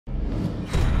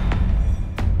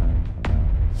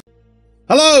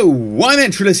Hello, I'm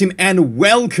EnterElysium and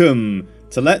welcome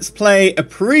to Let's Play a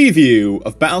preview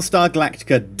of Battlestar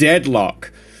Galactica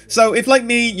Deadlock. So if, like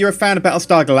me, you're a fan of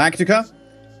Battlestar Galactica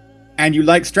and you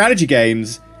like strategy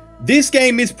games, this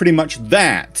game is pretty much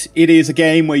that. It is a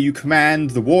game where you command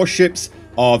the warships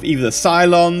of either the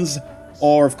Cylons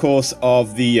or, of course,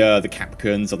 of the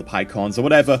Capricorns or the Pycons or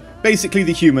whatever, basically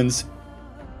the humans.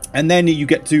 And then you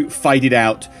get to fight it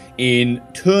out in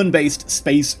turn-based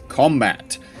space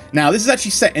combat. Now, this is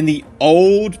actually set in the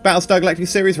old Battlestar Galactica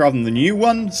series rather than the new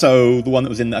one. So, the one that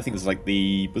was in, I think it was like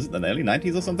was it the early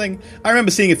 90s or something? I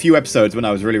remember seeing a few episodes when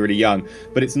I was really, really young,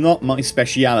 but it's not my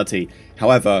speciality.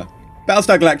 However,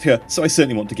 Battlestar Galactica, so I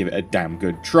certainly want to give it a damn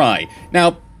good try.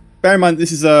 Now, bear in mind,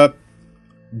 this is a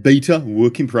beta,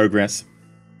 work in progress.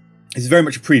 It's very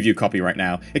much a preview copy right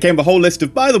now. It came with a whole list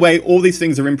of, by the way, all these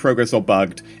things are in progress or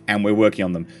bugged, and we're working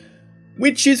on them.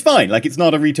 Which is fine, like it's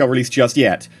not a retail release just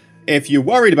yet. If you're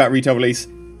worried about retail release,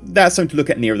 that's something to look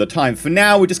at nearer the time. For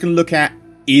now, we're just going to look at,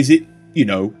 is it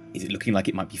looking like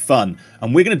it might be fun?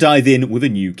 And we're going to dive in with a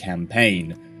new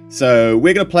campaign. So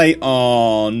we're going to play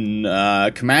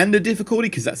on Commander difficulty,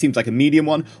 because that seems like a medium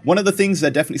one. One of the things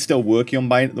they're definitely still working on,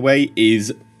 by the way,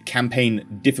 is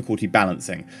campaign difficulty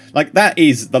balancing. Like, that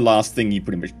is the last thing you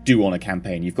pretty much do on a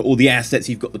campaign. You've got all the assets,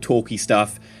 you've got the talky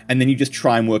stuff, and then you just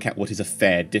try and work out what is a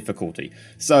fair difficulty.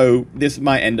 So this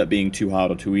might end up being too hard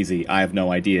or too easy, I have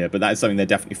no idea, but that is something they're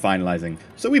definitely finalizing.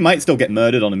 So we might still get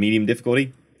murdered on a medium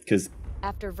difficulty, because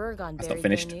after Virgon that's not buried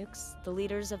finished. their nukes, the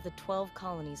leaders of the 12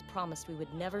 colonies promised we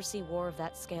would never see war of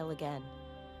that scale again.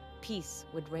 Peace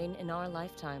would reign in our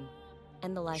lifetime,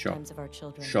 and the lifetimes of our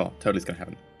children. Sure, totally is going to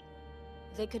happen.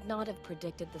 They could not have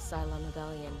predicted the Cylon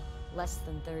Rebellion less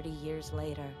than 30 years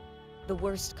later. The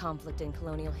worst conflict in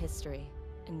colonial history,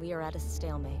 and we are at a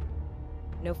stalemate.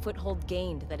 No foothold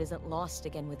gained that isn't lost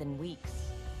again within weeks.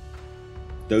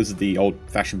 Those are the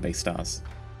old-fashioned base stars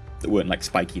that weren't like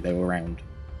spiky, they were round.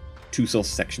 Two source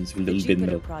sections with a little bit in the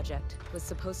The middle. Jupiter project was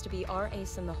supposed to be our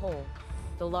ace in the hole,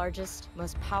 the largest,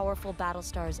 most powerful battle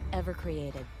stars ever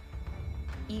created.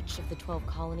 Each of the 12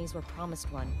 colonies were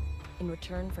promised one, in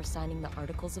return for signing the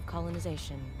Articles of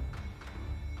Colonization.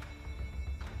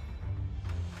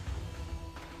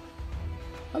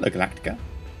 Hello, Galactica.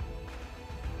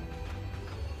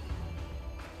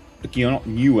 Look, you're not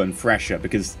newer and fresher,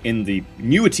 because in the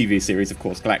newer TV series, of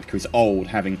course, Galactica is old,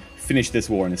 having finished this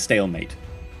war in a stalemate.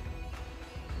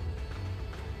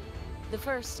 The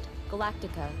first,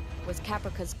 Galactica, was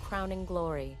Caprica's crowning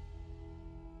glory.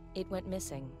 It went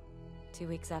missing 2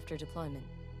 weeks after deployment.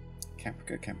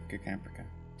 Caprica.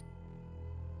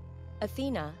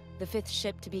 ATHENA, the 5th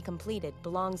ship to be completed,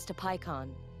 belongs to Pycon.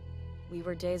 We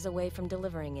were days away from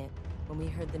delivering it when we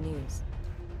heard the news.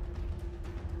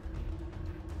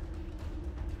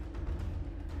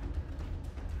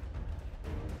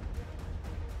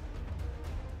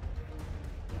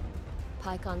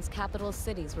 Pycon's capital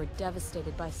cities were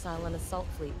devastated by Cylon assault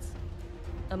fleets.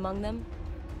 Among them,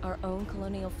 our own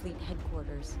colonial fleet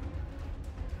headquarters.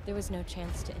 There was no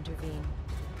chance to intervene.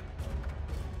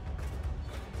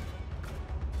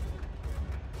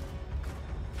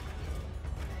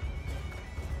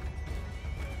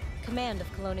 Command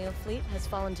of Colonial Fleet has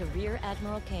fallen to Rear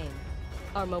Admiral Kane.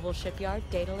 Our mobile shipyard,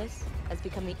 Daedalus, has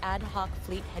become the ad hoc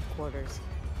fleet headquarters.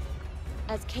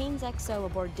 As Kane's XO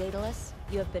aboard Daedalus,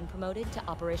 you have been promoted to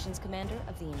Operations Commander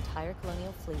of the entire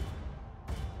Colonial Fleet.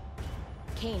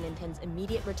 Kane intends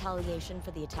immediate retaliation for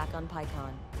the attack on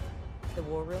Pycon. The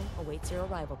war room awaits your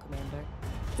arrival, Commander.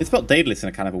 It's spelled Daedalus in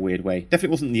a kind of a weird way.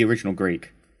 Definitely wasn't the original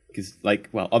Greek. Because, like,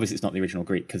 well, obviously it's not the original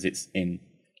Greek, because it's in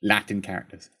Latin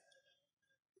characters.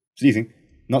 Sneezing.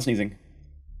 Not sneezing.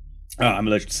 Oh, I'm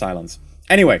allergic to Cylons.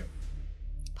 Anyway.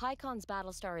 Pycon's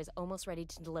Battlestar is almost ready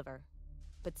to deliver.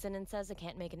 But Sinan says it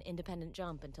can't make an independent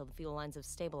jump until the fuel lines have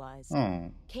stabilized.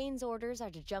 Oh. Kane's orders are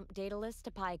to jump Daedalus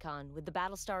to Pycon, with the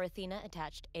Battlestar Athena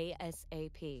attached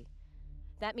ASAP.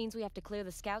 That means we have to clear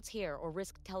the scouts here or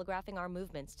risk telegraphing our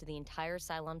movements to the entire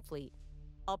Cylon fleet.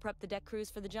 I'll prep the deck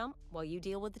crews for the jump while you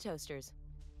deal with the toasters.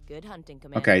 Good hunting,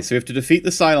 Commander. Okay, so we have to defeat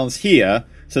the Cylons here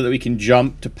so that we can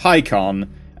jump to Pycon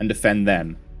and defend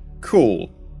them. Cool.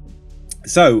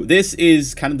 So this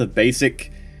is kind of the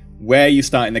basic where you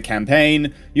start in the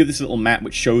campaign. You have this little map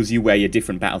which shows you where your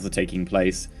different battles are taking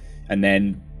place. And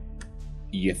then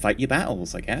you fight your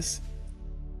battles, I guess.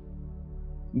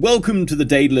 Welcome to the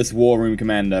Daedalus War Room,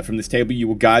 Commander. From this table you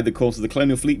will guide the course of the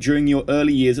Colonial Fleet during your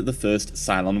early years at the First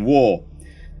Cylon War.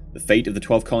 The fate of the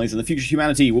 12 colonies and the future of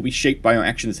humanity will be shaped by your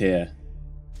actions here.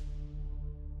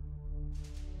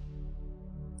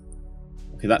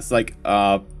 Okay, that's like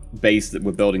our base that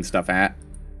we're building stuff at.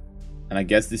 And I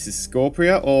guess this is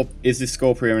Scorpia, or is this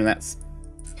Scorpia and that's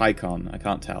PyCon? I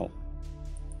can't tell.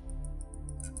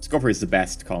 Scopper is the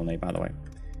best colony, by the way.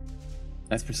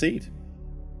 Let's proceed.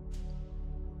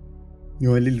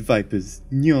 Your little vipers.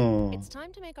 No. It's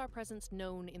time to make our presence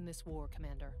known in this war,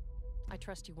 Commander. I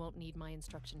trust you won't need my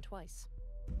instruction twice.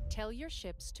 Tell your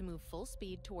ships to move full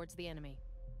speed towards the enemy.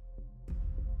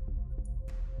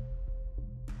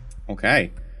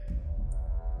 Okay.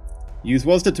 Use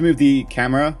WASD to move the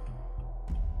camera,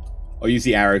 or use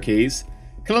the arrow keys.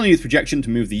 Colonel use projection to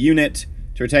move the unit.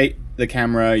 To rotate the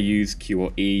camera, use Q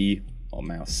or E, or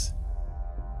mouse.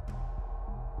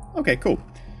 Okay, cool.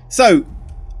 So,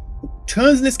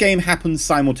 turns in this game happen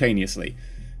simultaneously.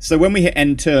 So when we hit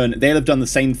end turn, they'll have done the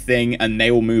same thing, and they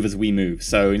will move as we move.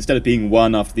 So instead of being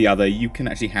one after the other, you can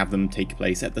actually have them take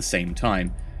place at the same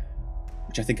time.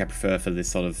 Which I think I prefer for this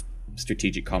sort of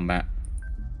strategic combat.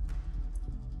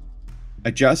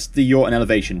 Adjust the yaw and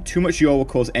elevation. Too much yaw will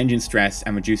cause engine stress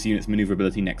and reduce the unit's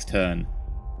maneuverability next turn.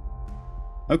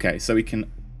 Okay, so we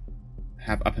can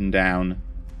have up and down.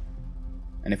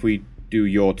 And if we do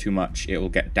yaw too much, it will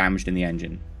get damaged in the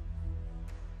engine.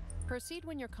 Proceed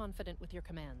when you're confident with your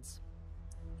commands.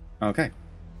 Okay.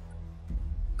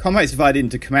 Combat is divided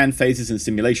into command phases and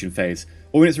simulation phase.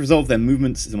 All units resolve their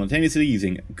movements simultaneously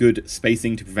using good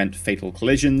spacing to prevent fatal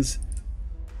collisions.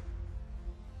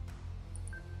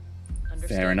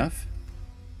 Fair enough.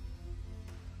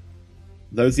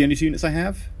 Those are the only two units I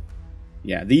have?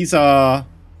 Yeah, these are...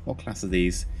 What class are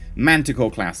these?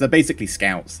 Manticore class. They're basically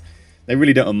scouts. They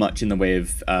really don't have much in the way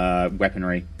of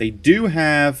weaponry. They do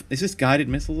have... Is this guided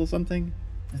missiles or something?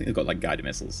 I think they've got, like, guided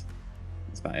missiles.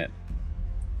 That's about it.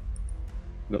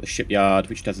 We've got the shipyard,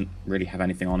 which doesn't really have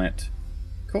anything on it.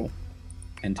 Cool.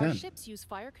 End turn. Our ships use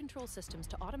fire control systems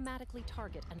to automatically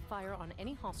target and fire on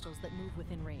any hostiles that move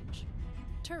within range.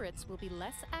 Turrets will be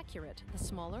less accurate the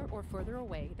smaller or further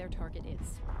away their target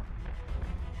is.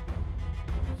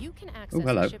 You can access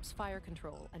the ship's fire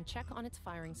control and check on its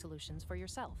firing solutions for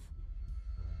yourself.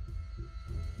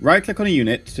 Right-click on a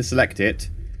unit to select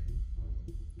it,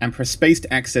 and press space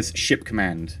to access ship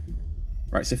command.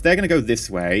 Right, so if they're going to go this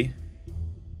way,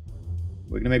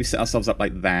 we're going to maybe set ourselves up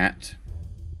like that.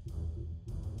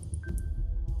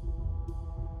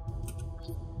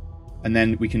 And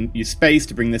then we can use space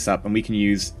to bring this up, and we can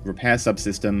use repair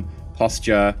subsystem,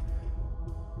 posture,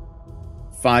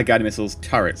 fire guided missiles,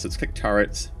 turrets. Let's click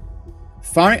turrets.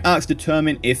 Firing arcs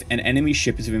determine if an enemy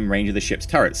ship is within range of the ship's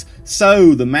turrets.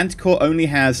 So the Manticore only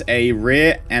has a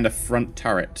rear and a front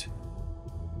turret.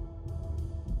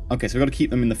 Okay, so we've got to keep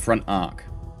them in the front arc.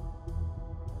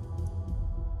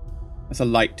 That's a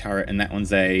light turret, and that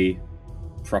one's a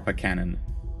proper cannon.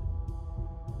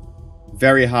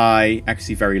 Very high,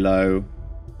 accuracy very low.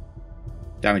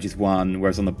 Damage is 1,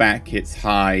 whereas on the back it's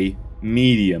high,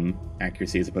 medium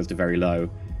accuracy as opposed to very low.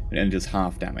 It only does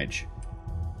half damage.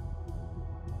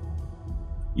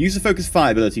 Use the focus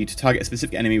fire ability to target a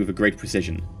specific enemy with a great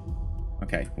precision.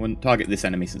 Okay, we'll target this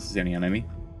enemy since it's the only enemy.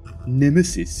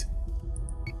 Nemesis.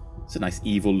 It's a nice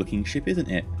evil looking ship, isn't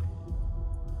it?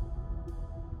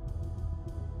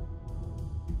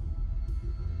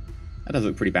 That does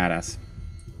look pretty badass.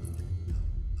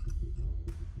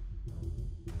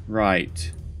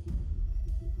 Right.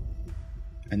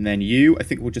 And then you, I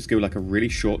think we'll just go like a really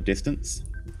short distance.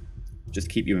 Just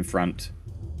keep you in front.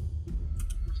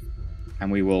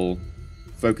 And we will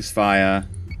focus fire.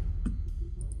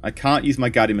 I can't use my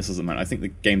guided missiles at the moment. I think the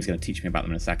game's going to teach me about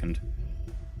them in a second.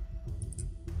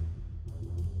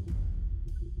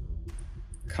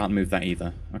 Can't move that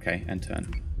either. Okay, end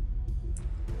turn.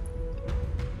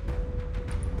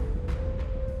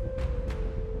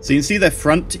 So you can see their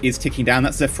front is ticking down.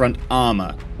 That's their front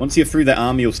armor. Once you're through their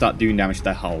armor, you'll start doing damage to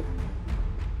their hull.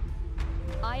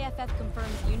 IFF confirms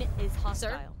unit is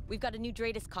hostile. Sir, we've got a new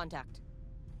Dratus contact.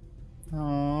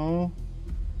 Oh.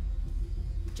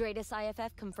 Dratus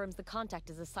IFF confirms the contact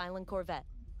is a Cylon corvette.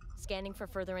 Scanning for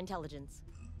further intelligence.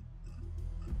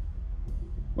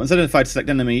 Once identified, select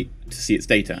enemy to see its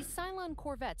data. These Cylon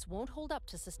corvettes won't hold up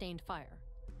to sustained fire.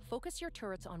 Focus your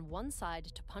turrets on one side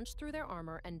to punch through their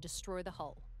armor and destroy the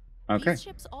hull. Okay. These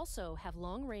ships also have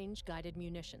long-range guided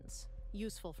munitions,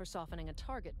 useful for softening a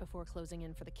target before closing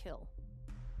in for the kill.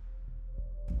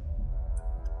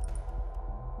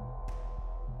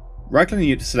 Right-click on the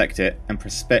unit to select it and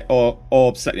press space, or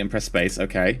select it and press space.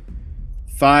 Okay.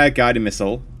 Fire guided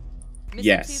missile. Missile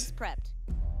yes. tubes prepped.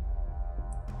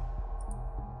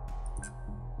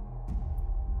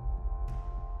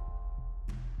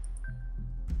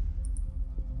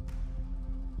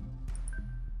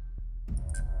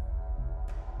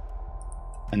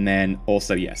 And then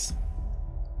also yes.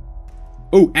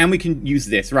 Oh, and we can use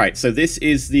this. Right, so this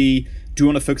is the... Do you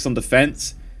want to focus on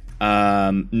defense?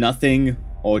 nothing,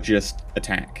 or just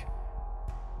attack.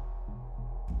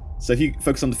 So if you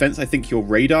focus on defense, I think your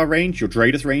radar range, your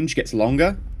Dratus range gets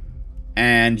longer,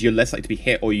 and you're less likely to be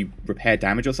hit or you repair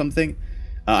damage or something.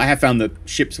 I have found that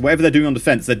ships, whatever they're doing on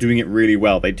defense, they're doing it really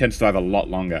well. They tend to survive a lot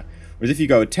longer. Whereas if you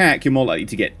go attack, you're more likely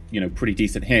to get, you know, pretty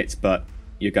decent hits, but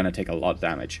you're going to take a lot of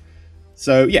damage.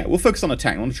 So yeah, we'll focus on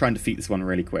attack. I want to try and defeat this one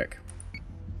really quick.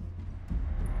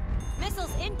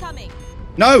 Missiles incoming.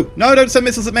 No, no, don't send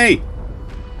missiles at me.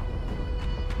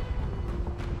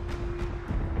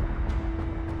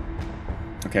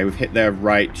 Okay, we've hit their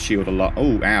right shield a lot.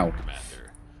 Oh, ow.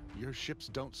 Commander, your ships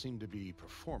don't seem to be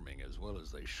performing as well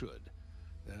as they should.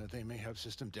 They may have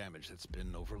system damage that's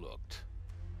been overlooked.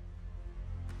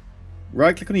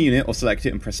 Right-click on a unit or select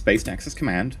it and press space to access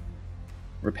command.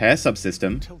 Repair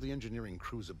subsystem. Tell the engineering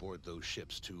crews aboard those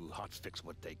ships to hotfix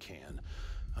what they can.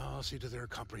 I'll see to their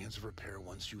comprehensive repair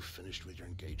once you've finished with your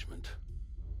engagement.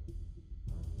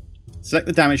 Select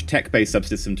the damaged tech-based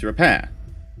subsystem to repair,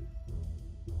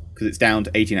 because it's down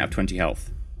to 18 out of 20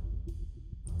 health.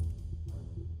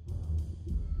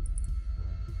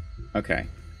 Okay.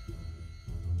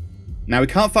 Now we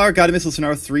can't fire a guided missile for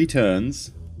another 3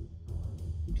 turns,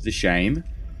 which is a shame.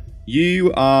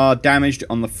 You are damaged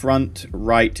on the front,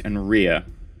 right, and rear,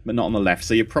 but not on the left,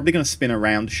 so you're probably going to spin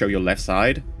around to show your left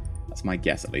side. That's my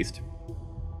guess, at least.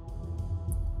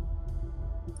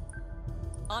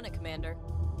 On it, Commander.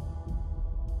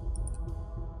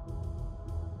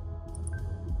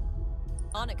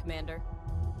 On it, Commander.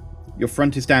 Your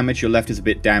front is damaged, your left is a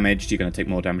bit damaged. You're going to take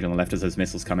more damage on the left as those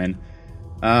missiles come in.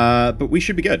 But we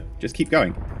should be good. Just keep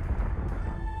going.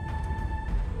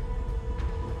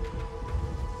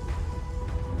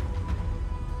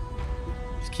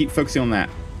 Just keep focusing on that.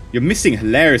 You're missing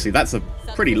hilariously. That's a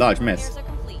pretty large miss.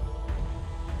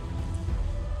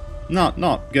 Not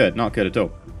good. Not good at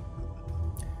all.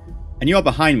 And you are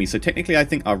behind me, so technically I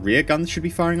think our rear guns should be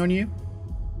firing on you.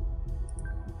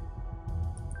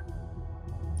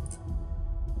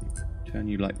 Turn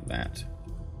you like that.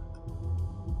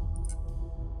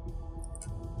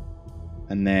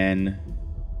 And then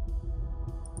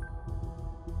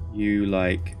you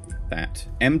like that.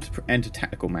 M to enter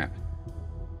tactical map.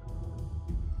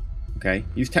 Okay,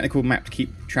 use tactical map to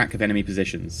keep track of enemy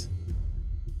positions.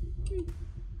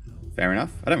 Fair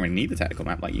enough. I don't really need the tactical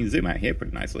map. Like, you can zoom out here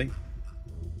pretty nicely.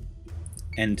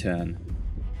 End turn.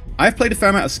 I've played a fair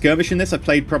amount of skirmish in this. I've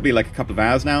played probably like a couple of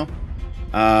hours now.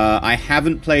 I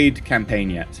haven't played campaign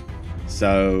yet.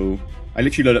 So I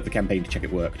literally loaded up the campaign to check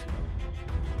it worked.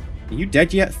 Are you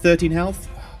dead yet? 13 health?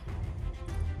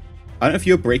 I don't know if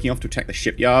you're breaking off to attack the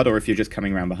shipyard or if you're just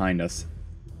coming around behind us.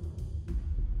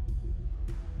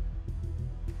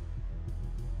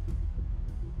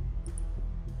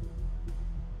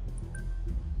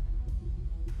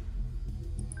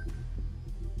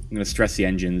 I'm going to stress the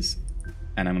engines,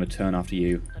 and I'm going to turn after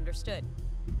you. Understood.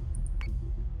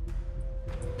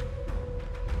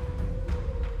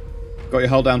 Got your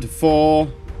hull down to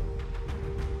 4.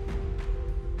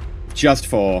 Just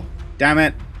 4. Damn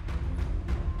it.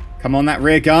 Come on, that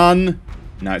rear gun.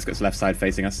 No, it's got its left side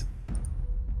facing us.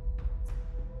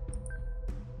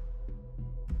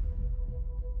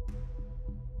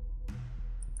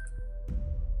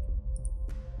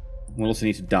 We'll also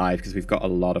need to dive because we've got a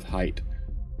lot of height.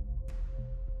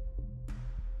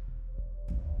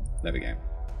 There we go.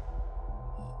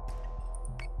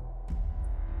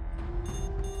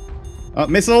 Oh,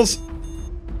 missiles!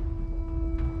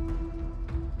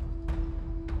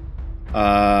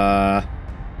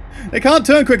 They can't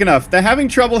turn quick enough. They're having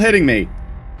trouble hitting me.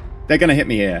 They're going to hit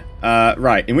me here.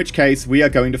 Right, in which case we are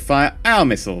going to fire our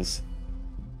missiles.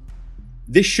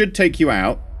 This should take you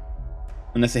out.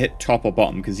 Unless they hit top or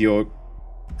bottom, because you're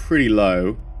pretty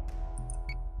low.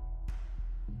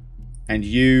 And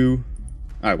you...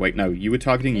 Oh, wait, no. You were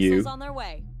targeting Missiles you. on their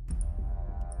way.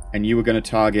 And you were going to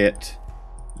target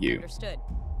you. Understood.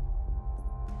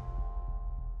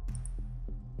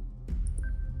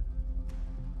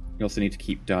 You also need to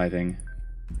keep diving.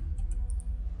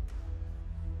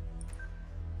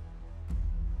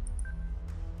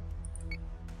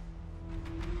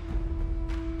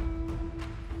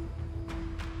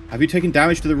 Have you taken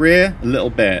damage to the rear? A little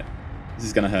bit. This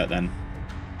is going to hurt then.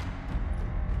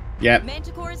 Yep.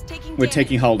 Manticore is taking We're damage.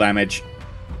 taking hull damage.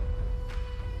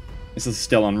 This is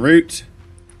still en route.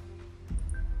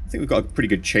 I think we've got a pretty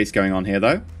good chase going on here,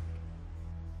 though.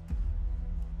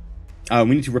 Oh,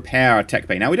 we need to repair our tech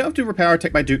bay. Now, we don't have to repair our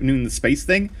tech by doing the space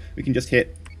thing. We can just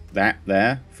hit that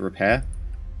there for repair.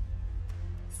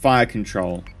 Fire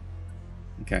control.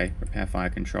 Okay, repair fire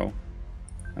control.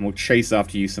 And we'll chase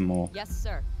after you some more. Yes,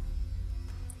 sir.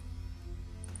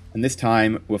 And this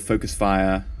time, we'll focus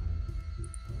fire.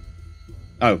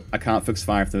 Oh, I can't focus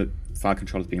fire if the fire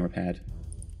controller is being repaired.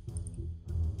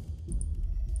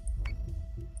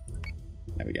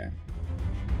 There we go.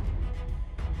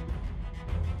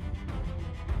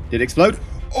 Did it explode?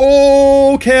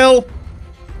 Oh, kill!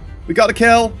 We got a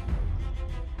kill!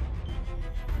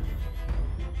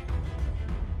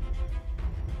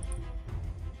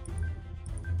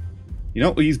 You know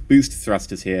what? We'll use boost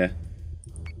thrusters here.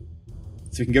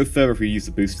 So we can go further if we use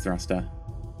the boost thruster.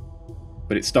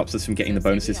 But it stops us from getting the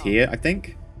bonuses here, I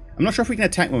think. I'm not sure if we can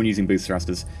attack when we're using boost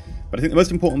thrusters. But I think the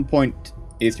most important point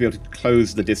is to be able to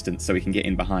close the distance so we can get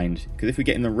in behind. Because if we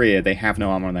get in the rear, they have no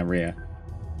armor on their rear.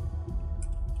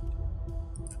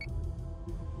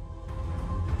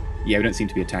 Yeah, we don't seem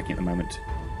to be attacking at the moment.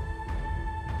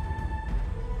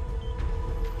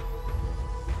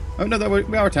 Oh no,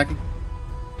 we are attacking.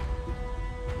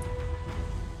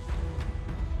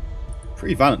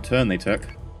 Pretty violent turn they took.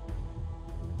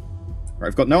 Right,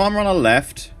 we've got no armor on our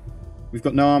left. We've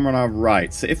got no armor on our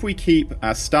right. So if we keep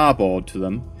our starboard to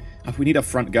them... Oh, we need a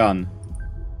front gun.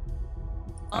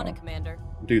 On it, Commander.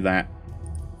 Do that.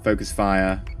 Focus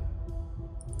fire.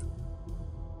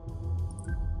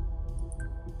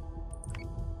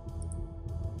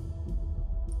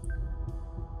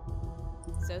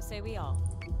 So say we all.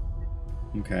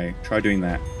 Okay, try doing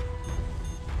that.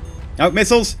 Oh,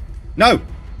 missiles! No!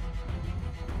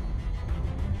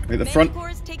 At the front.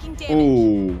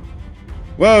 Oh.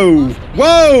 Whoa!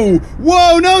 Whoa!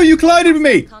 Whoa! No, you collided with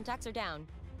me! Contacts are down.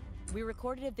 We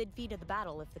recorded a vid feed of the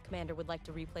battle if the commander would like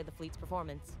to replay the fleet's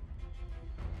performance.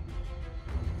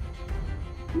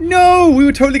 No! We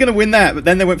were totally going to win that, but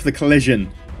then they went for the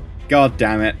collision. God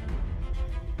damn it.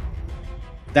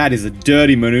 That is a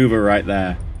dirty maneuver right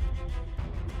there.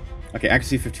 Okay,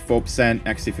 accuracy 54%,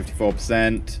 accuracy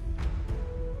 54%.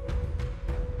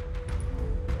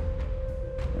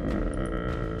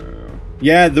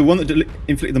 Yeah, the one that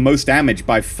inflicted the most damage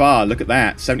by far. Look at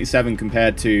that. 77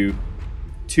 compared to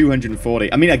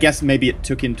 240. I mean, I guess maybe it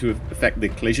took into effect the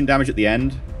collision damage at the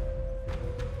end.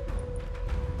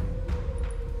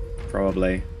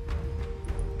 Probably.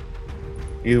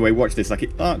 Either way, watch this. Like,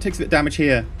 it takes a bit of damage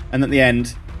here. And at the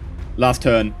end, last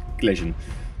turn, collision.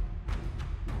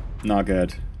 Not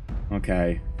good.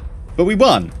 Okay. But we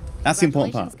won. That's the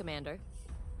important part. Commander.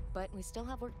 But we still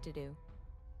have work to do.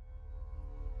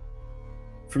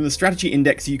 From the strategy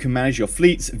index, you can manage your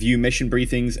fleets, view mission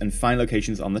briefings, and find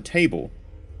locations on the table.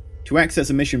 To access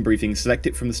a mission briefing, select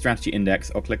it from the strategy index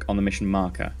or click on the mission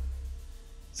marker.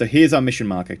 So here's our mission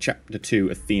marker, Chapter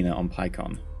 2, Athena on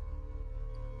PyCon.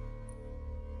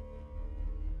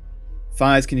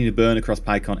 Fires continue to burn across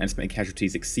PyCon, and estimated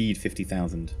casualties exceed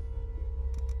 50,000.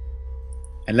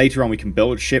 And later on we can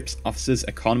build ships, officers,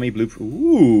 economy, blueprint.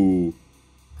 Ooh!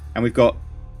 And we've got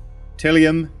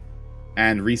Tilium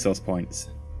and resource points.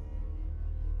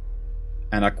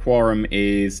 And our quorum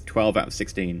is 12 out of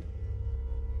 16.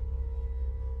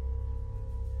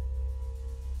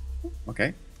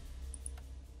 Okay.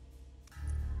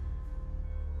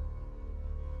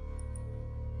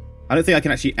 I don't think I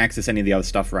can actually access any of the other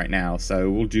stuff right now, so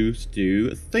we'll just do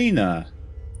Athena.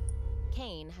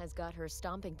 Kane has got her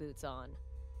stomping boots on.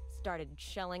 Started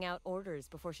shelling out orders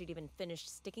before she'd even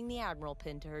finished sticking the Admiral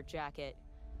pin to her jacket.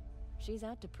 She's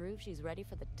out to prove she's ready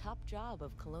for the top job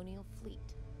of Colonial Fleet.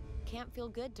 Can't feel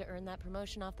good to earn that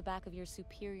promotion off the back of your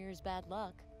superior's bad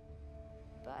luck.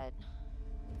 But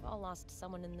we've all lost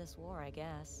someone in this war, I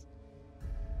guess.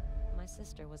 My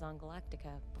sister was on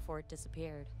Galactica before it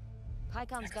disappeared.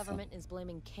 PyCon's government is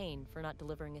blaming Kane for not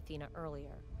delivering Athena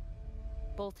earlier.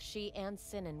 Both she and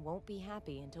Sinan won't be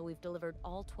happy until we've delivered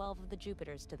all 12 of the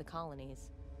Jupiters to the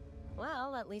colonies.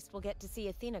 Well, at least we'll get to see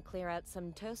Athena clear out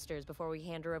some toasters before we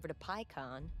hand her over to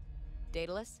PyCon.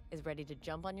 Daedalus is ready to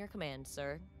jump on your command,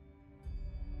 sir.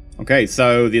 Okay,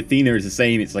 so the Athena is the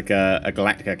same. It's like a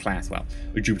Galactica class, well,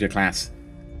 a Jupiter class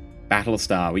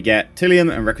Battlestar. We get Tilium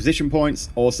and requisition points.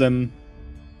 Awesome.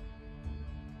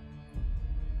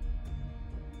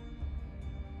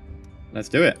 Let's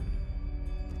do it.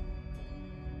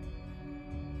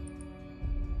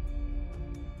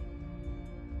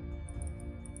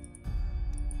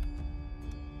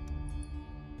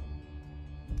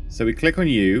 So we click on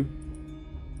you.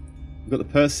 We've got the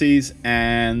Perseus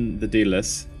and the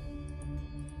Daedalus.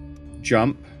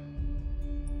 Jump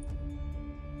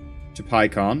to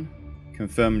PyCon.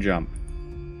 Confirm jump.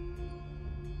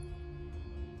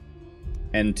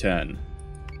 End turn.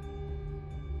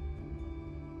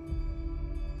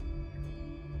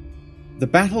 The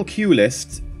battle queue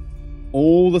lists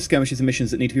all the skirmishes and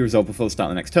missions that need to be resolved before the start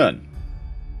of the next turn.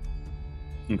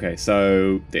 Okay,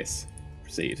 so this.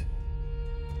 Proceed.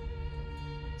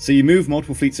 So you move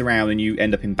multiple fleets around and you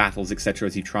end up in battles, etc.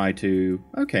 as you try to...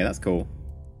 Okay, that's cool.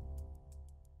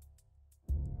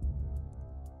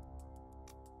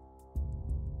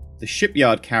 The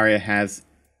shipyard carrier has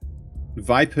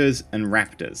Vipers and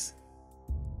Raptors.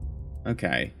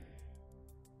 Okay.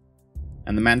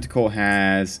 And the Manticore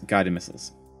has guided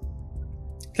missiles.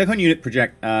 Click on units.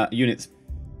 Click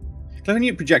on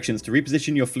unit projections to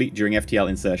reposition your fleet during FTL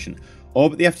insertion.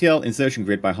 Orbit the FTL insertion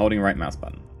grid by holding right mouse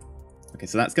button. Okay,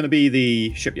 so that's going to be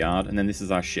the shipyard, and then this is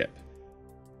our ship.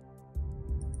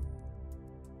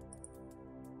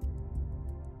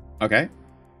 Okay.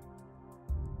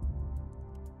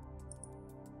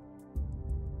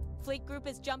 Fleet group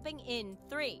is jumping in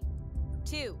 3,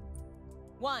 2,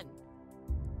 1.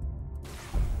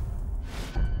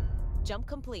 Jump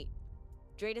complete.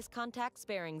 Dratus contacts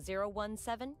bearing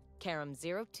 017, Karam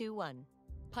 021.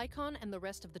 PyCon and the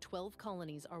rest of the 12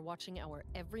 colonies are watching our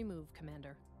every move,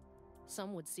 Commander.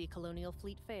 Some would see Colonial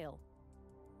Fleet fail.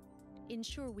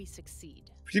 Ensure we succeed.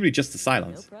 Presumably just the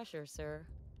silence. No pressure, sir.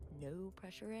 No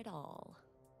pressure at all.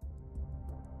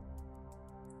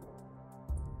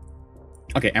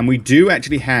 Okay, and we do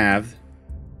actually have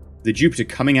the Jupiter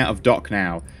coming out of dock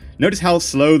now. Notice how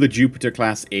slow the Jupiter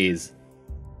class is.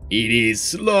 It is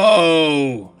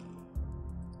slow!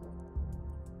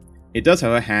 It does,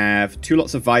 however, have 2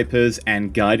 lots of Vipers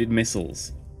and guided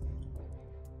missiles.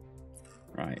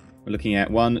 Right, we're looking at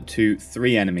 1, 2,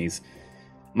 3 enemies.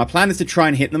 My plan is to try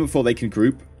and hit them before they can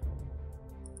group.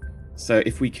 So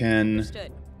if we can...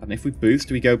 Understood. And if we boost,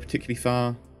 do we go particularly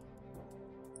far?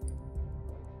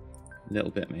 A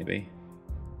little bit, maybe.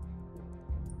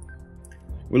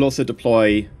 We'll also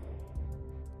deploy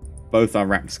both our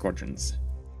Raptor squadrons.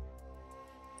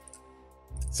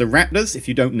 So Raptors, if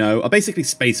you don't know, are basically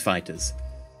space fighters.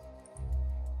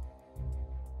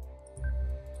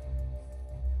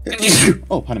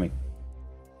 Oh, pardon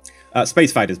me.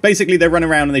 Space fighters. Basically, they run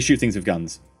around and they shoot things with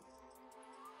guns.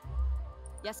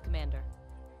 Yes, Commander.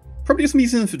 Probably just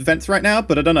using them for defense right now,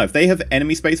 but I don't know. If they have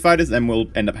enemy space fighters, then we'll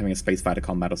end up having a space fighter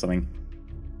combat or something.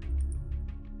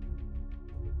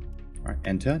 Alright,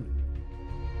 end turn.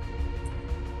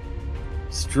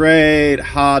 Straight,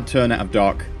 hard turn out of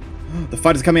dock. The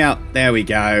fighter's coming out. There we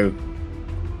go.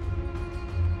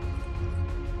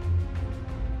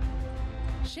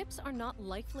 Ships are not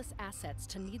lifeless assets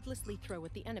to needlessly throw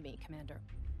at the enemy, Commander.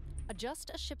 Adjust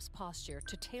a ship's posture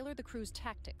to tailor the crew's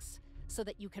tactics so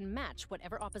that you can match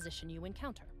whatever opposition you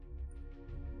encounter.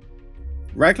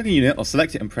 Right-click a unit or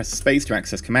select it and press space to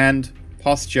access command.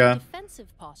 Posture.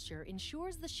 Defensive posture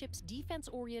ensures the ship's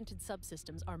defense-oriented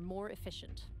subsystems are more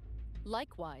efficient.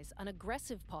 Likewise, an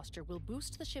aggressive posture will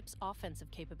boost the ship's offensive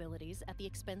capabilities at the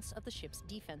expense of the ship's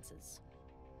defenses.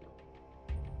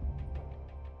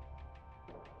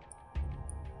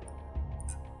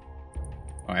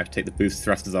 Oh, I have to take the boost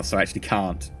thrusters off, so I actually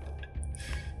can't.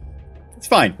 It's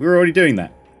fine. We were already doing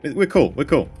that. We're cool. We're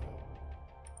cool.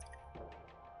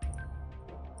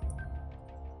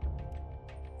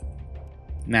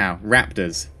 Now,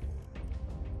 Raptors.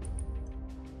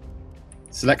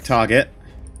 Select target.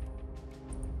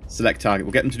 Select target.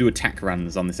 We'll get them to do attack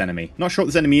runs on this enemy. Not sure what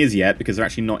this enemy is yet, because they're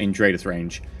actually not in Dratus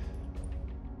range.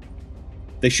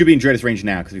 They should be in Dratus range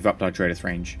now, because we've upped our Dratus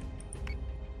range.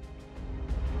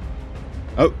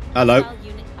 Oh, hello.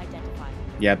 Unit identified.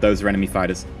 Yeah, those are enemy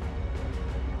fighters.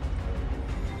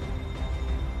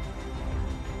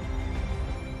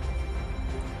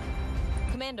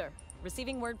 Commander,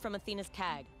 receiving word from Athena's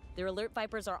CAG. Their alert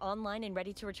Vipers are online and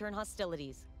ready to return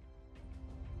hostilities.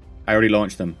 I already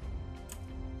launched them.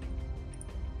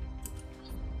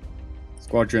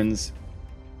 Squadrons.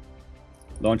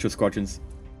 Launch your squadrons.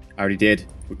 I already did.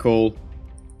 We're cool.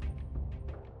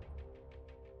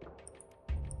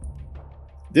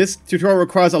 This tutorial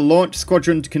requires a launch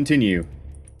squadron to continue.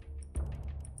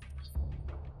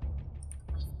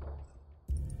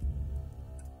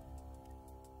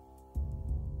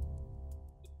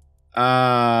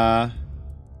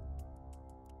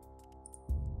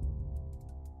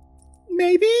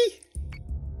 Maybe?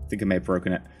 I think I may have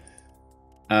broken it.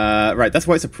 Right, that's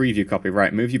why it's a preview copy.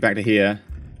 Right, move you back to here.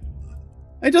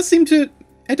 It does seem to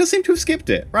have skipped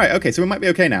it. Right, okay, so we might be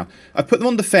okay now. I've put them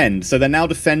on defend, so they're now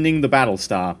defending the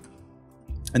Battlestar.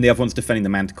 And the other one's defending the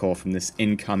Manticore from this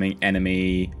incoming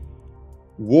enemy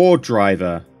war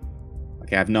driver.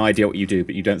 Okay, I have no idea what you do,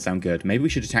 but you don't sound good. Maybe we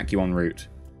should attack you en route.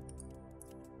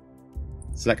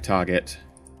 Select target.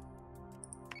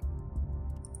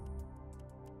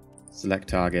 Select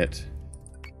target.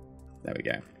 There we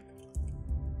go.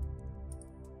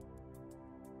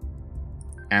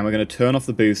 And we're going to turn off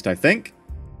the boost, I think.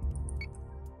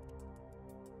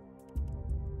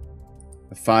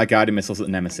 Fire guided missiles at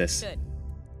the Nemesis. Good.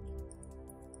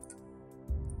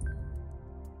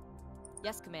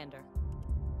 Yes, Commander.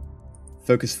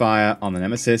 Focus fire on the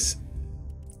Nemesis.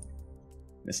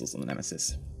 Missiles on the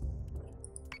Nemesis.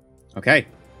 Okay.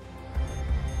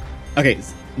 Okay,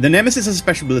 the Nemesis has a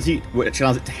special ability which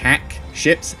allows it to hack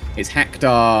ships. It's hacked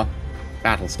our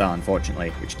Battlestar, unfortunately,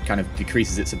 which kind of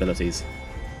decreases its abilities.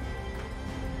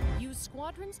 Use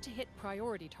squadrons to hit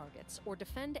priority targets or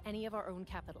defend any of our own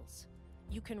capitals.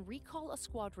 You can recall a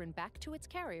squadron back to its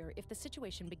carrier if the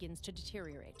situation begins to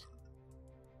deteriorate.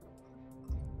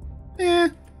 Yeah.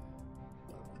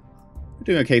 We're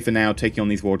doing okay for now, taking on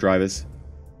these war drivers.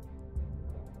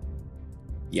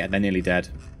 Yeah, they're nearly dead.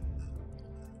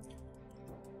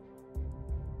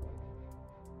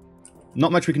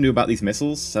 Not much we can do about these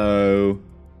missiles, so...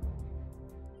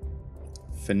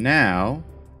 For now...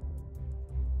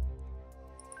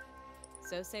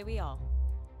 So say we all.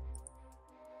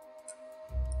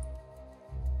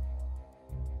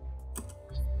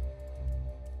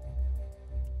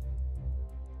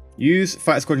 Use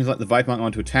fighter squadrons like the Viper Mark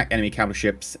 1 to attack enemy capital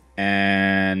ships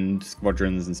and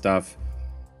squadrons and stuff.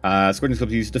 Squadrons can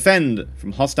be used to defend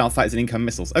from hostile fighters and incoming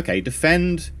missiles. Okay,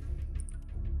 defend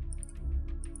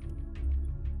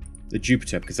the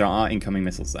Jupiter, because there are incoming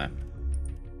missiles there.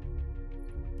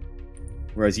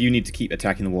 Whereas you need to keep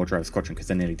attacking the War Driver Squadron, because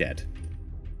they're nearly dead.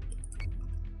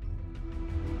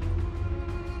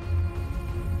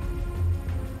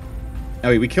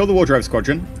 Oh, we killed the War Driver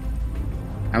Squadron.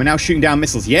 And we're now shooting down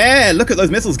missiles. Yeah, look at those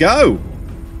missiles go!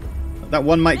 That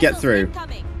one might get through.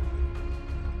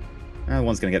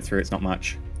 One's going to get through, it's not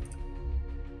much.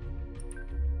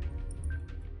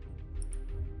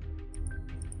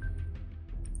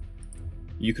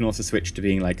 You can also switch to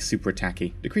being like super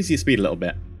attacky. Decrease your speed a little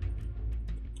bit.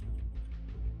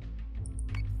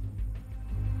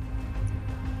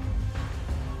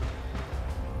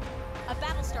 A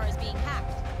Battlestar is being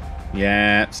hacked.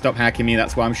 Yeah, stop hacking me,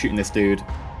 that's why I'm shooting this dude.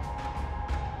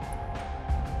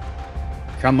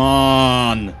 Come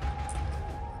on!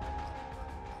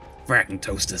 Fracking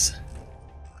toasters.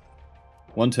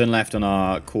 One turn left on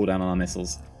our cooldown on our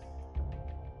missiles.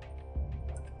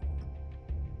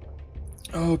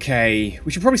 Okay,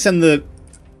 we should probably send the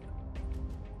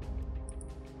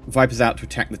Vipers out to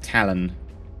attack the Talon.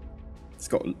 It's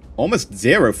got almost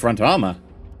 0 front armor.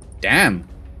 Damn.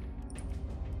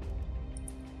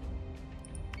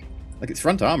 Like, its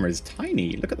front armor is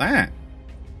tiny. Look at that.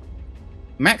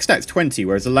 Max stat's 20,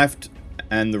 whereas the left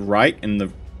and the right and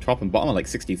the top and bottom are like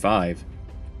 65.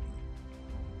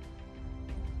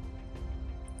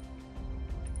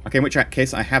 Okay, in which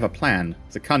case I have a plan.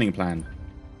 It's a cunning plan.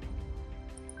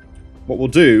 What we'll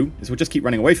do is we'll just keep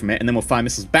running away from it, and then we'll fire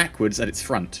missiles backwards at its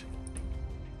front.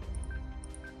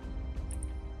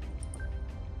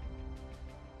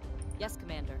 Yes,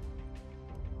 Commander.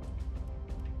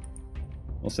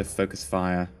 Also focus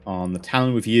fire on the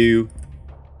Talon with you.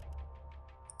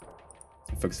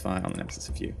 Focus fire on the Nemesis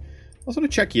with you. I also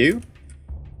want to check you.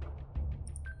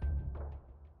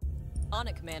 On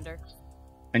it, Commander.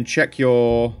 And check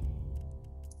your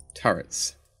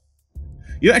turrets.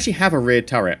 You don't actually have a rear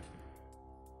turret.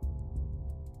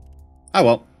 Oh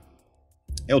well.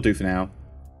 It'll do for now.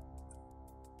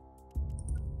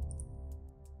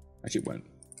 Actually, it won't.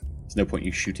 There's no point in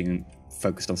you shooting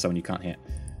focused on someone you can't hit.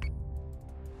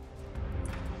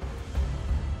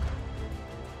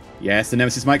 Yes, the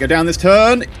Nemesis might go down this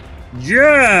turn.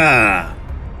 Yeah!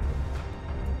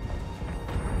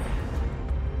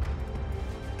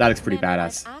 That looks pretty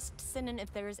badass. I've asked Sinan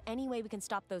if there is any way we can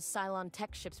stop those Cylon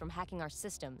tech ships from hacking our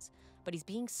systems, but he's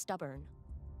being stubborn.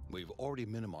 We've already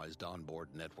minimized onboard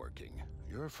networking.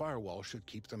 Your firewall should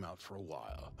keep them out for a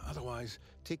while. Otherwise,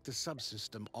 take the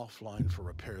subsystem offline for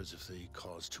repairs if they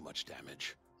cause too much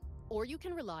damage. Or you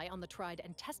can rely on the tried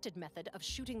and tested method of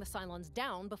shooting the Cylons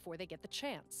down before they get the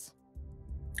chance.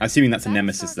 Assuming that's a Battlestars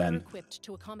Nemesis are then. equipped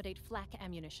to accommodate flak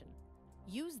ammunition.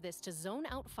 Use this to zone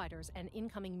out fighters and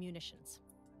incoming munitions.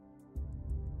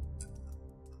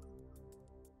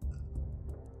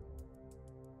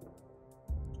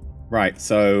 Right,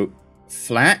 so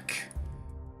flak.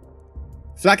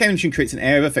 Flak ammunition creates an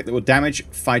area of effect that will damage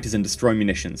fighters and destroy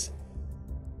munitions.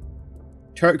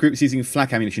 Turret groups using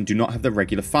flak ammunition do not have the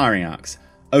regular firing arcs.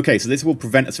 Okay, so this will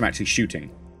prevent us from actually shooting.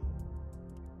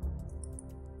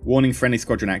 Warning friendly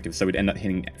squadron active, so we'd end up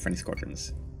hitting friendly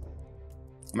squadrons.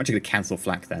 I'm actually going to cancel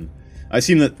flak then. I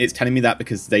assume that it's telling me that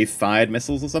because they fired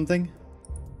missiles or something?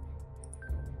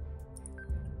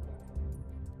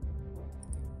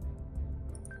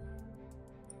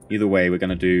 Either way, we're going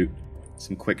to do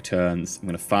some quick turns. I'm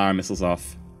going to fire missiles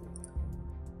off.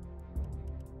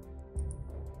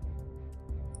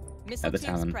 Missile at the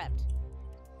tubes Talon. prepped.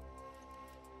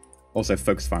 Also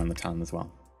focus fire on the Talon as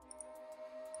well.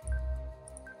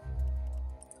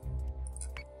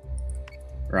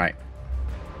 Right.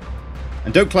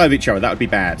 And don't collide with each other, that would be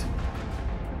bad.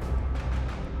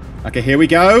 Okay, here we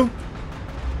go.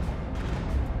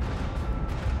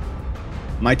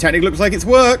 My tactic looks like it's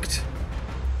worked.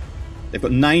 They've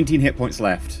got 19 hit points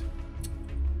left.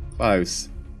 Close.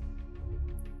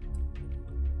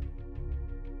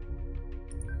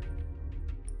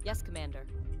 Yes, Commander.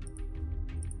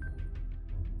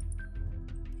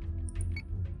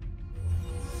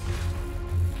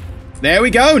 There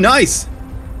we go, nice.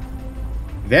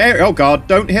 There, oh god,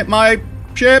 don't hit my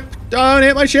ship. Don't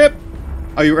hit my ship.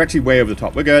 Oh, you were actually way over the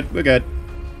top. We're good, we're good.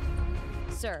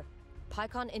 Sir,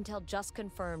 PyCon Intel just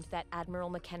confirmed that Admiral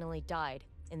McKinley died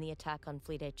in the attack on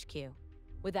Fleet HQ.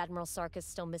 With Admiral Sarkis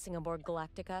still missing aboard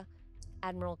Galactica,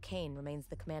 Admiral Kane remains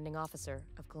the commanding officer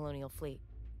of Colonial Fleet.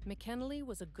 McKinley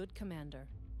was a good commander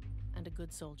and a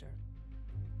good soldier.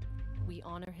 We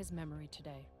honor his memory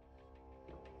today.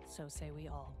 So say we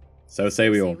all. So say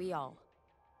we all. Say we all.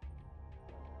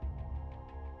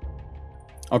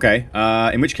 Okay,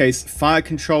 in which case, fire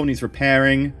control needs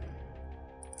repairing.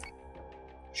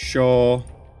 Sure.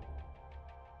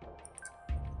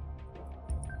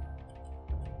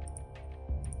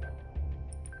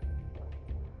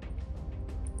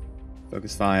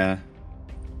 Focus fire.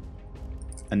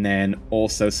 And then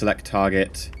also select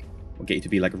target. Will get you to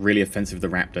be like really offensive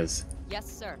with the Raptors. Yes,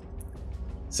 sir.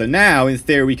 So now, in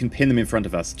theory, we can pin them in front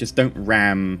of us. Just don't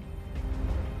ram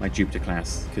my Jupiter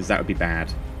class, because that would be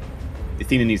bad.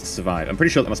 Athena needs to survive. I'm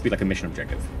pretty sure that must be like a mission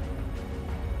objective.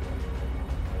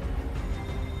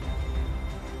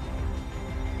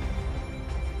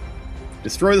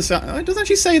 Destroy the... It doesn't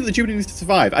actually say that the Jupiter needs to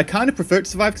survive. I kind of prefer it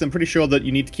to survive, because I'm pretty sure that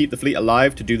you need to keep the fleet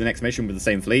alive to do the next mission with the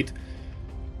same fleet.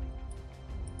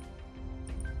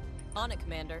 On it,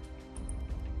 Commander.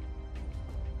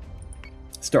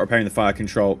 Start repairing the fire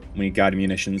control. We need guided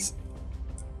munitions.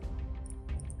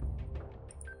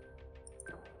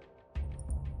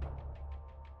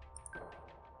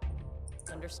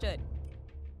 Understood.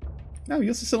 No,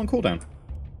 you're still on cooldown.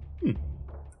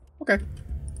 Okay.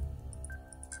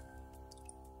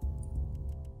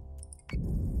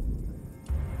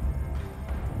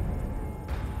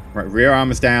 Right, rear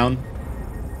armor's down.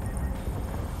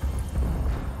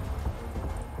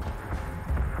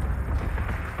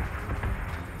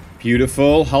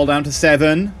 Beautiful. Hold down to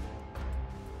 7.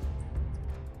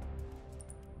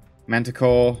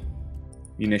 Manticore.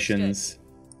 Munitions.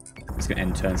 I'm just going to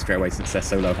end turn straight away since they're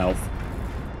so low health.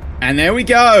 And there we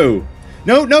go!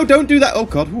 No, no, don't do that! Oh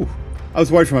god, whew. I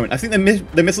was worried for a moment. I think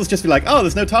the missiles just be like, oh,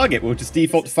 there's no target. We'll just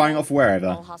default to firing off wherever.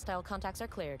 All hostile contacts are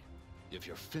cleared. If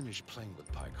you're finished playing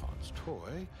with PyCon's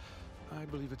toy, I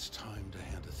believe it's time to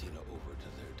hand Athena over to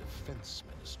their defense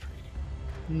ministry.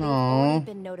 We've already No.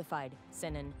 been notified,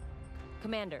 Sinan.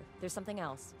 Commander, there's something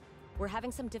else. We're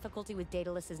having some difficulty with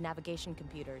Daedalus's navigation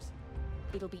computers.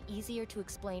 It'll be easier to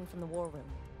explain from the war room.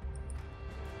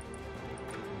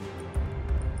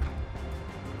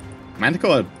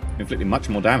 Manticore inflicted much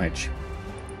more damage.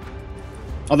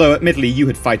 Although, admittedly, you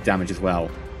had fight damage as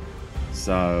well.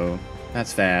 So,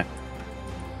 that's fair.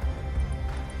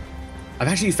 I've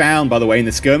actually found, by the way, in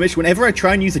the skirmish, whenever I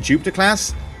try and use a Jupiter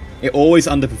class, it always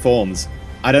underperforms.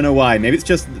 I don't know why. Maybe it's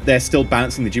just that they're still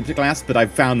balancing the Jupiter class, but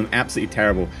I've found them absolutely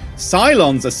terrible.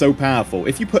 Cylons are so powerful.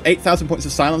 If you put 8,000 points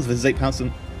of Cylons versus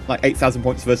 8,000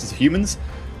 points versus humans,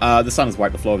 the Cylons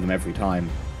wipe the floor of them every time.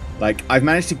 Like, I've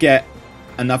managed to get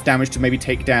enough damage to maybe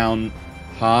take down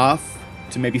half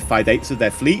to maybe 5/8 of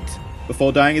their fleet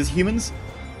before dying as humans.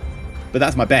 But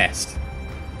that's my best.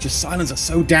 Just Cylons are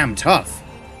so damn tough.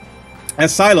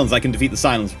 As Cylons, I can defeat the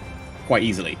Cylons quite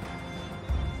easily.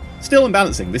 Still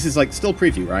imbalancing. This is like still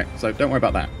preview, right? So don't worry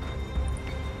about that.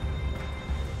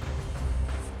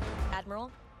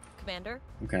 Admiral, Commander,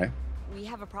 Okay. we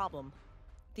have a problem.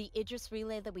 The Idris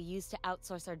relay that we use to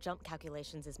outsource our jump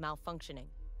calculations is malfunctioning.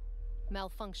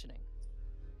 Malfunctioning.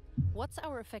 What's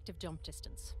our effective jump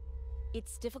distance?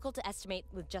 It's difficult to estimate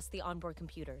with just the onboard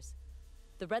computers.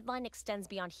 The red line extends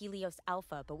beyond Helios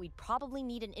Alpha, but we'd probably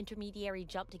need an intermediary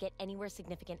jump to get anywhere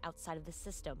significant outside of the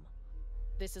system.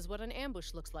 This is what an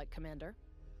ambush looks like, Commander.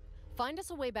 Find us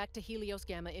a way back to Helios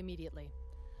Gamma immediately.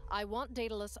 I want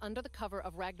Daedalus under the cover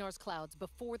of Ragnar's clouds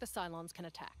before the Cylons can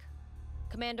attack.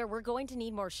 Commander, we're going to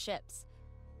need more ships.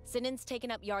 Sinan's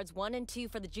taken up yards 1 and 2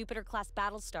 for the Jupiter-class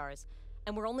Battlestars,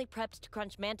 and we're only prepped to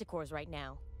crunch Manticores right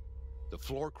now. The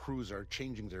floor crews are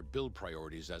changing their build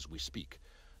priorities as we speak.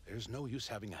 There's no use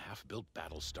having half-built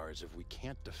Battlestars if we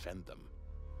can't defend them.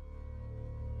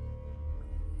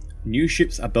 New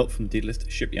ships are built from Daedalus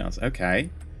shipyards. Okay.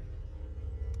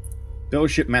 Build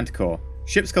ship Manticore.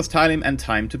 Ships cost titanium and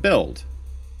time to build.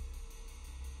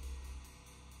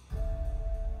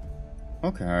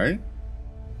 Okay.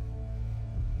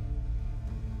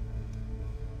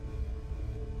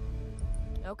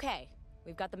 Okay,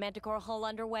 we've got the Manticore hull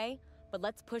underway, but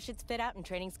let's push its fit out and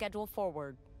training schedule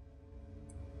forward.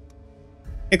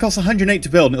 It costs 108 to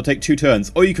build and it'll take 2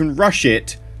 turns. Or you can rush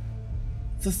it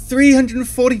for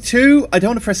 342? I don't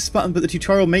want to press this button, but the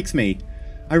tutorial makes me.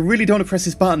 I really don't want to press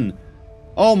this button.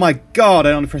 Oh my god, I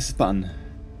don't want to press this button.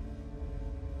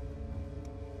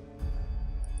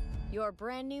 Your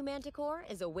brand new Manticore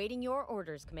is awaiting your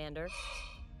orders, Commander.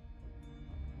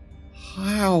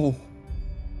 How?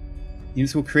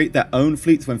 Units will create their own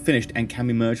fleets when finished and can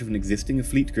be merged with an existing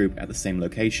fleet group at the same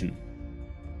location.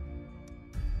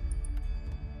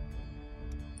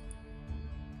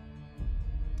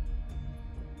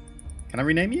 Can I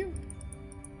rename you?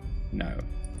 No.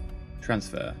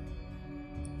 Transfer.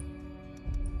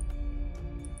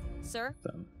 Sir,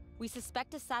 we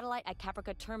suspect a satellite at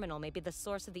Caprica Terminal may be the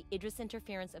source of the Idris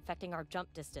interference affecting our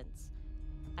jump distance.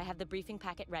 I have the briefing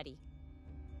packet ready.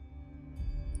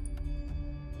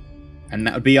 And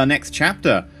that would be our next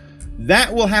chapter.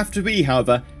 That will have to be,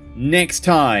 however, next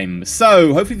time.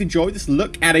 So, hopefully you've enjoyed this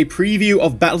look at a preview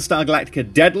of Battlestar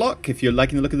Galactica Deadlock. If you're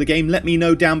liking the look of the game, let me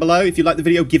know down below. If you like the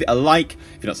video, give it a like.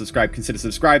 If you're not subscribed, consider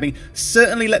subscribing.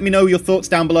 Certainly let me know your thoughts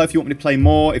down below if you want me to play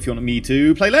more, if you want me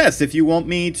to play less, if you want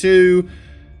me to...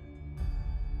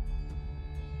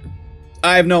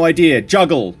 I have no idea.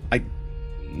 Juggle.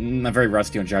 I'm very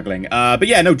rusty on juggling. But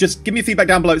yeah, no, just give me feedback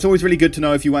down below. It's always really good to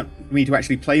know if you want me to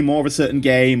actually play more of a certain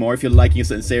game, or if you're liking a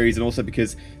certain series, and also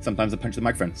because sometimes I punch the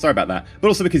microphone. Sorry about that. But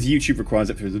also because YouTube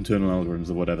requires it for its internal algorithms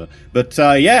or whatever. But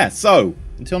yeah, so,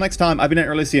 until next time, I've been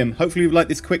EnterElysium. Hopefully you've liked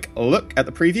this quick look at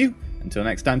the preview. Until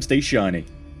next time, stay shiny.